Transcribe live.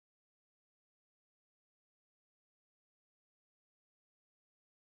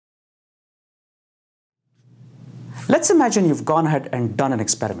Let's imagine you've gone ahead and done an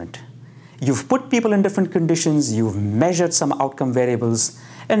experiment. You've put people in different conditions, you've measured some outcome variables,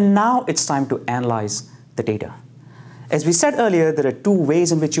 and now it's time to analyze the data. As we said earlier, there are two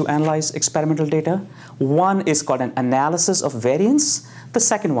ways in which you analyze experimental data. One is called an analysis of variance. The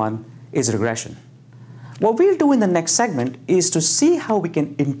second one is regression. What we'll do in the next segment is to see how we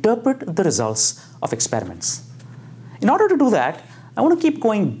can interpret the results of experiments. In order to do that, I want to keep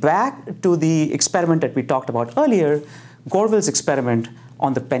going back to the experiment that we talked about earlier, Gorville's experiment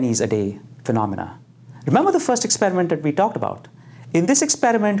on the pennies a day phenomena. Remember the first experiment that we talked about? In this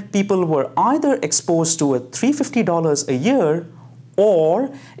experiment, people were either exposed to a $350 a year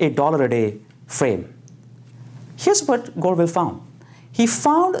or a $1 a day frame. Here's what Gorville found. He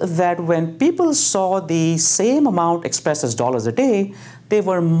found that when people saw the same amount expressed as dollars a day, they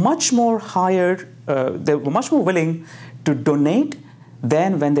were much more willing to donate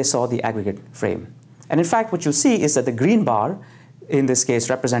than when they saw the aggregate frame. And in fact, what you see is that the green bar, in this case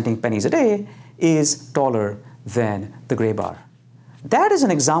representing pennies a day, is taller than the gray bar. That is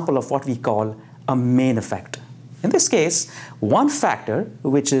an example of what we call a main effect. In this case, one factor,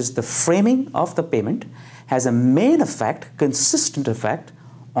 which is the framing of the payment, has a main effect, consistent effect,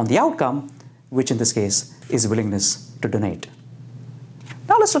 on the outcome, which in this case is willingness to donate.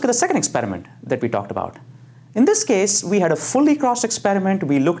 Now let's look at the second experiment that we talked about. In this case, we had a fully crossed experiment.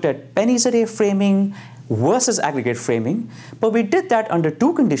 We looked at pennies a day framing versus aggregate framing, but we did that under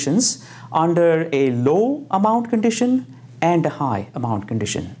two conditions, under a low amount condition and a high amount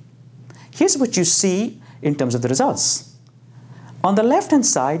condition. Here's what you see in terms of the results. On the left-hand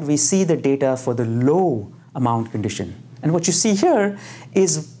side, we see the data for the low amount condition. And what you see here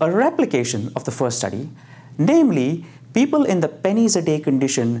is a replication of the first study. Namely, people in the pennies a day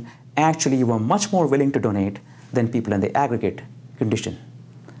condition actually were much more willing to donate than people in the aggregate condition.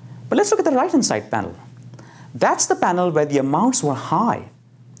 But let's look at the right-hand side panel. That's the panel where the amounts were high.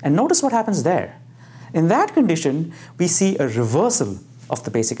 And notice what happens there. In that condition, we see a reversal of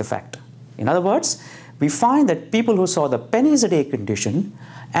the basic effect. In other words, we find that people who saw the pennies a day condition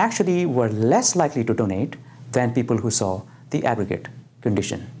actually were less likely to donate than people who saw the aggregate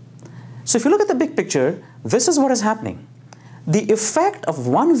condition. So if you look at the big picture, this is what is happening. The effect of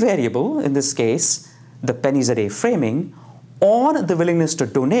one variable, in this case, the pennies a day framing, on the willingness to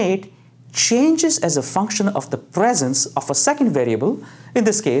donate changes as a function of the presence of a second variable, in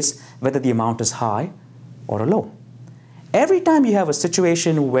this case, whether the amount is high or low. Every time you have a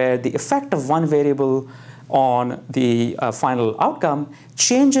situation where the effect of one variable on the final outcome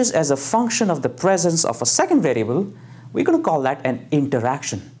changes as a function of the presence of a second variable, we're going to call that an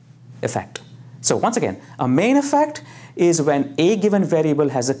interaction effect. So once again, a main effect is when a given variable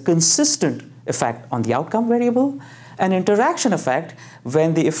has a consistent effect on the outcome variable. An interaction effect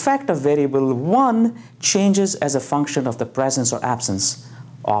when the effect of variable 1 changes as a function of the presence or absence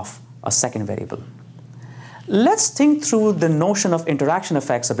of a second variable. Let's think through the notion of interaction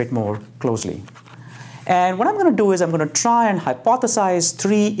effects a bit more closely. And what I'm going to do is I'm going to try and hypothesize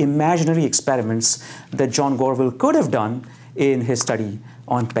 3 imaginary experiments that John Gorville could have done in his study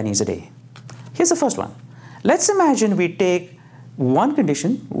on pennies a day. Here's the first one. Let's imagine we take one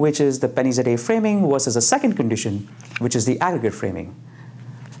condition, which is the pennies a day framing, versus a second condition, which is the aggregate framing.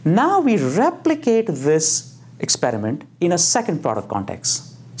 Now we replicate this experiment in a second product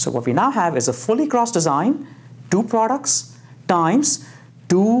context. So what we now have is a fully crossed design, 2 products times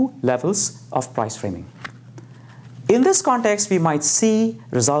 2 levels of price framing. In this context, we might see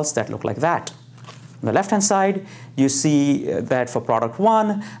results that look like that. On the left-hand side, you see that for product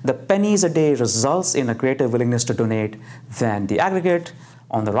 1, the pennies a day results in a greater willingness to donate than the aggregate.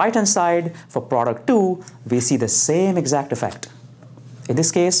 On the right-hand side, for product 2, we see the same exact effect. In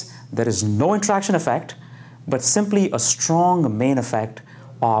this case, there is no interaction effect, but simply a strong main effect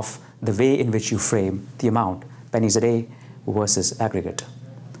of the way in which you frame the amount, pennies a day versus aggregate.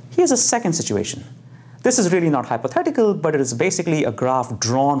 Here's a second situation. This is really not hypothetical, but it is basically a graph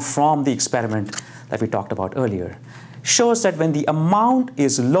drawn from the experiment that we talked about earlier. Shows that when the amount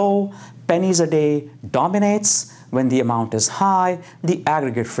is low, pennies a day dominates. When the amount is high, the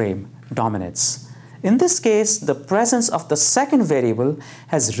aggregate frame dominates. In this case, the presence of the second variable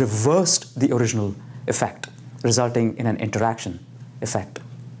has reversed the original effect, resulting in an interaction effect.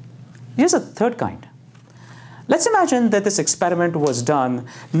 Here's a third kind. Let's imagine that this experiment was done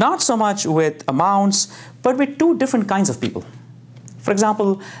not so much with amounts, but with 2 different kinds of people. For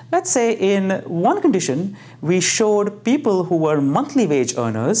example, let's say in one condition, we showed people who were monthly wage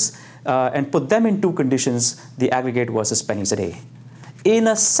earners and put them in 2 conditions, the aggregate versus pennies a day. In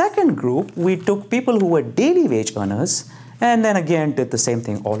a second group, we took people who were daily wage earners and then again did the same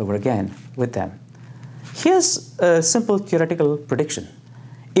thing all over again with them. Here's a simple theoretical prediction.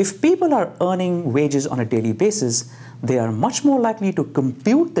 If people are earning wages on a daily basis, they are much more likely to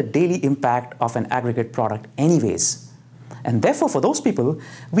compute the daily impact of an aggregate product anyways. And therefore, for those people,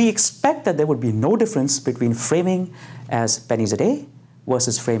 we expect that there would be no difference between framing as pennies a day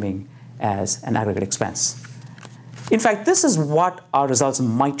versus framing as an aggregate expense. In fact, this is what our results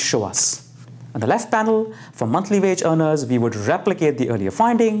might show us. On the left panel, for monthly wage earners, we would replicate the earlier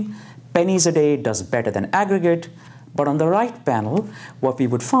finding. Pennies a day does better than aggregate. But on the right panel, what we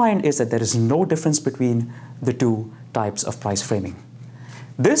would find is that there is no difference between the two types of price framing.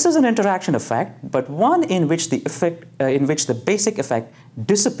 This is an interaction effect, but one in which the basic effect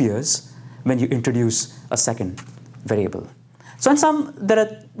disappears when you introduce a second variable. So in sum, there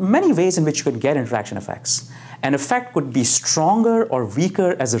are many ways in which you can get interaction effects. An effect could be stronger or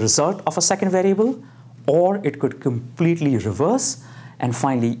weaker as a result of a second variable, or it could completely reverse and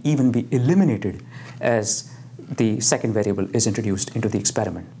finally even be eliminated as the second variable is introduced into the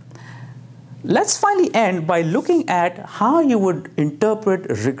experiment. Let's finally end by looking at how you would interpret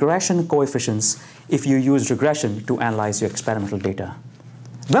regression coefficients if you use regression to analyze your experimental data.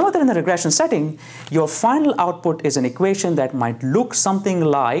 Remember that in the regression setting, your final output is an equation that might look something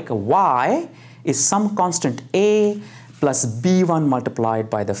like y is some constant a plus b1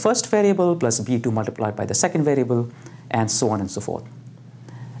 multiplied by the first variable plus b2 multiplied by the second variable, and so on and so forth.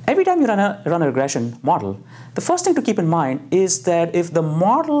 Every time you run a regression model, the first thing to keep in mind is that if the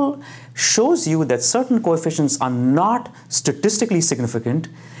model shows you that certain coefficients are not statistically significant,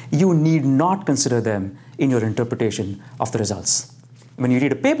 you need not consider them in your interpretation of the results. When you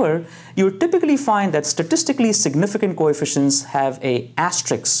read a paper, you will typically find that statistically significant coefficients have an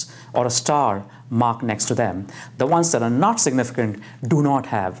asterisk or a star mark next to them. The ones that are not significant do not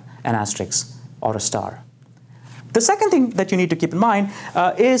have an asterisk or a star. The second thing that you need to keep in mind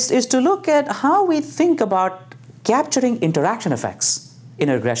is to look at how we think about capturing interaction effects in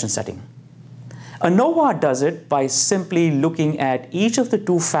a regression setting. ANOVA does it by simply looking at each of the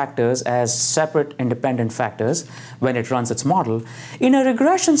two factors as separate independent factors when it runs its model. In a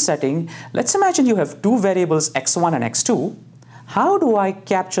regression setting, let's imagine you have two variables x1 and x2. How do I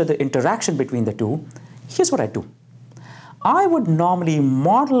capture the interaction between the two? Here's what I do. I would normally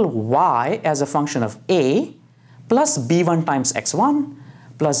model y as a function of a plus b1 times x1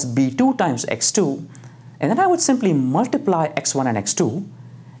 plus b2 times x2, and then I would simply multiply x1 and x2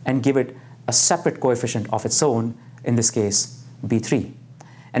 and give it a separate coefficient of its own, in this case b3.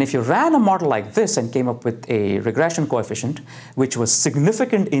 And if you ran a model like this and came up with a regression coefficient which was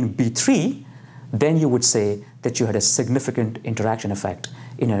significant in b3, then you would say that you had a significant interaction effect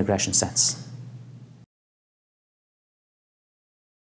in a regression sense.